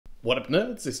What up,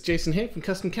 nerds? It's Jason here from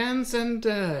Custom Cans, and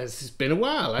it's been a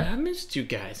while. I missed you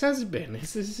guys. How's it been?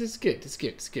 It's good.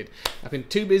 It's good. I've been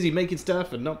too busy making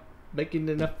stuff and not making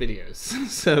enough videos.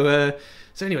 So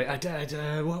anyway,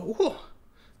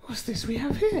 what's this we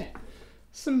have here?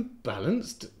 Some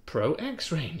balanced Pro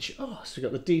X range. Oh, so we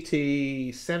got the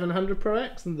DT700 Pro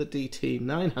X and the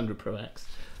DT900 Pro X,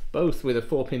 both with a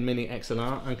 4-pin mini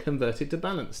XLR and converted to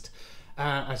balanced.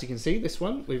 As you can see, this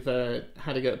one, we've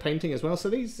had a go at painting as well. So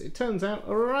these, it turns out,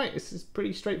 alright, this is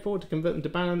pretty straightforward to convert them to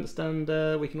balanced, and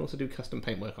we can also do custom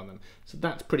paint work on them. So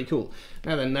that's pretty cool.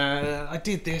 Now then, I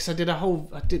made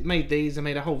these, I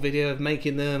made a whole video of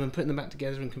making them and putting them back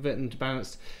together and converting them to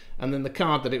balanced. And then the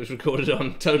card that it was recorded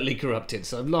on totally corrupted,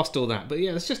 so I've lost all that. But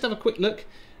yeah, let's just have a quick look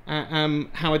at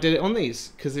how I did it on these,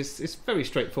 because it's very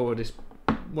straightforward. It's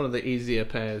one of the easier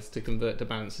pairs to convert to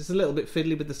balanced. It's a little bit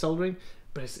fiddly with the soldering,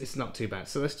 but it's not too bad.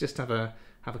 So let's just have a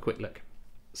quick look.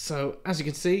 So as you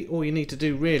can see, all you need to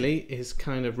do really is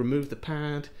kind of remove the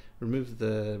pad, remove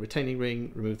the retaining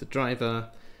ring, remove the driver,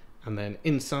 and then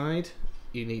inside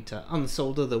you need to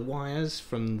unsolder the wires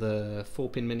from the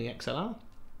 4-pin mini XLR,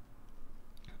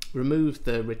 remove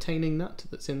the retaining nut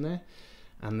that's in there,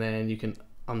 and then you can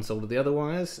unsolder the other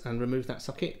wires and remove that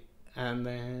socket, and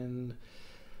then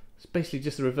it's basically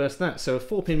just the reverse of that. So a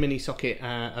 4-pin mini socket,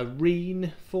 a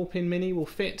Reen 4-pin mini will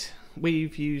fit.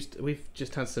 We've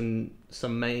just had some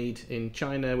made in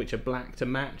China which are black to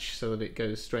match so that it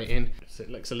goes straight in. So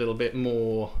it looks a little bit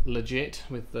more legit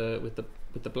with the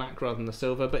black rather than the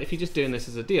silver. But if you're just doing this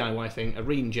as a DIY thing, a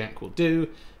Reen jack will do.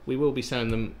 We will be selling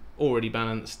them already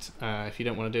balanced if you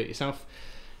don't want to do it yourself.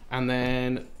 And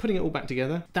then putting it all back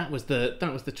together, that was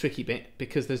the tricky bit,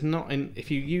 because there's not,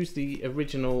 if you use the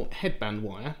original headband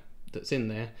wire that's in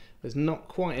there, there's not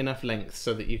quite enough length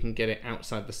so that you can get it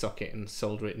outside the socket and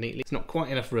solder it neatly. It's not quite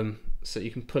enough room so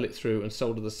you can pull it through and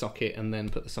solder the socket and then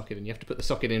put the socket in. You have to put the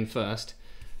socket in first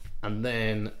and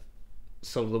then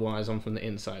solder the wires on from the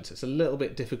inside. So it's a little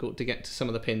bit difficult to get to some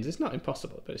of the pins. It's not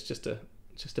impossible, but it's just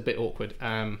a bit awkward.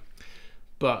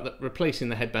 But replacing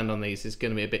the headband on these is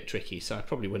going to be a bit tricky, so I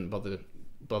probably wouldn't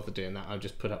bother doing that. I'll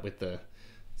just put up with the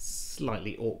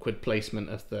slightly awkward placement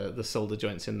of the solder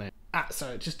joints in there.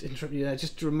 So just to interrupt you there,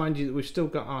 just to remind you that we've still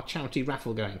got our charity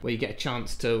raffle going, where you get a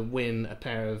chance to win a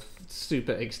pair of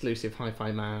super exclusive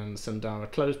HiFiMan Sundara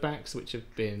closebacks, which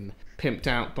have been pimped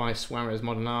out by Suarez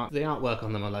Modern Art. The artwork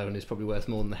on them alone is probably worth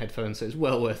more than the headphones, so it's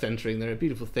well worth entering. They're a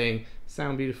beautiful thing,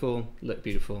 sound beautiful, look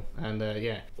beautiful, and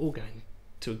yeah, all going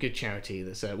to a good charity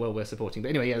that's well worth supporting. But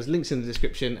anyway, yeah, there's links in the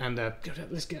description, and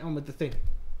let's get on with the thing.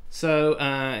 So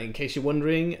in case you're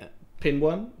wondering, pin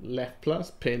 1 left plus,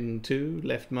 pin 2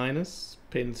 left minus,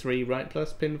 pin 3 right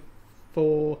plus, pin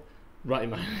 4 right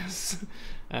minus.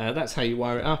 That's how you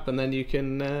wire it up, and then you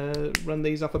can run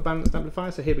these off a balanced amplifier.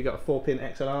 So here we got a 4-pin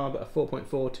XLR, but a 4.4,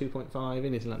 2.5,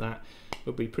 anything like that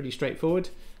would be pretty straightforward.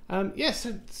 Yes,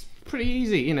 it's pretty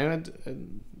easy, you know,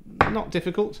 not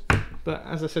difficult. But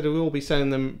as I said, we'll all be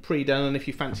selling them pre-done, and if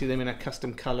you fancy them in a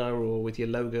custom colour or with your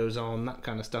logos on, that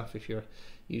kind of stuff, if you're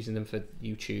using them for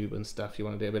YouTube and stuff, you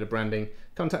want to do a bit of branding,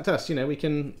 contact us. You know, we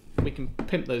can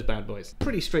pimp those bad boys.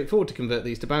 Pretty straightforward to convert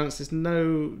these to balance. There's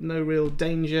no real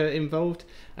danger involved.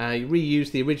 You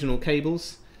reuse the original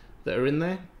cables that are in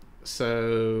there,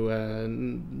 so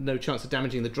no chance of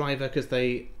damaging the driver because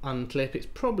they unclip. It's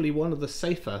probably one of the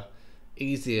safer,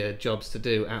 easier jobs to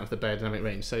do out of the Beyerdynamic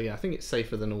range. So yeah, I think it's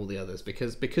safer than all the others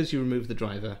because you remove the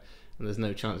driver and there's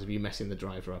no chance of you messing the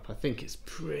driver up. I think it's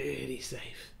pretty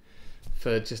safe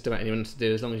for just about anyone to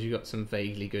do, as long as you've got some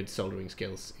vaguely good soldering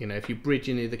skills. You know, if you bridge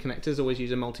any of the connectors, always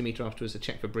use a multimeter afterwards to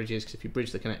check for bridges, because if you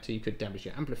bridge the connector you could damage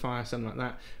your amplifier, something like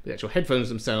that. But the actual headphones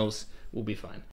themselves will be fine.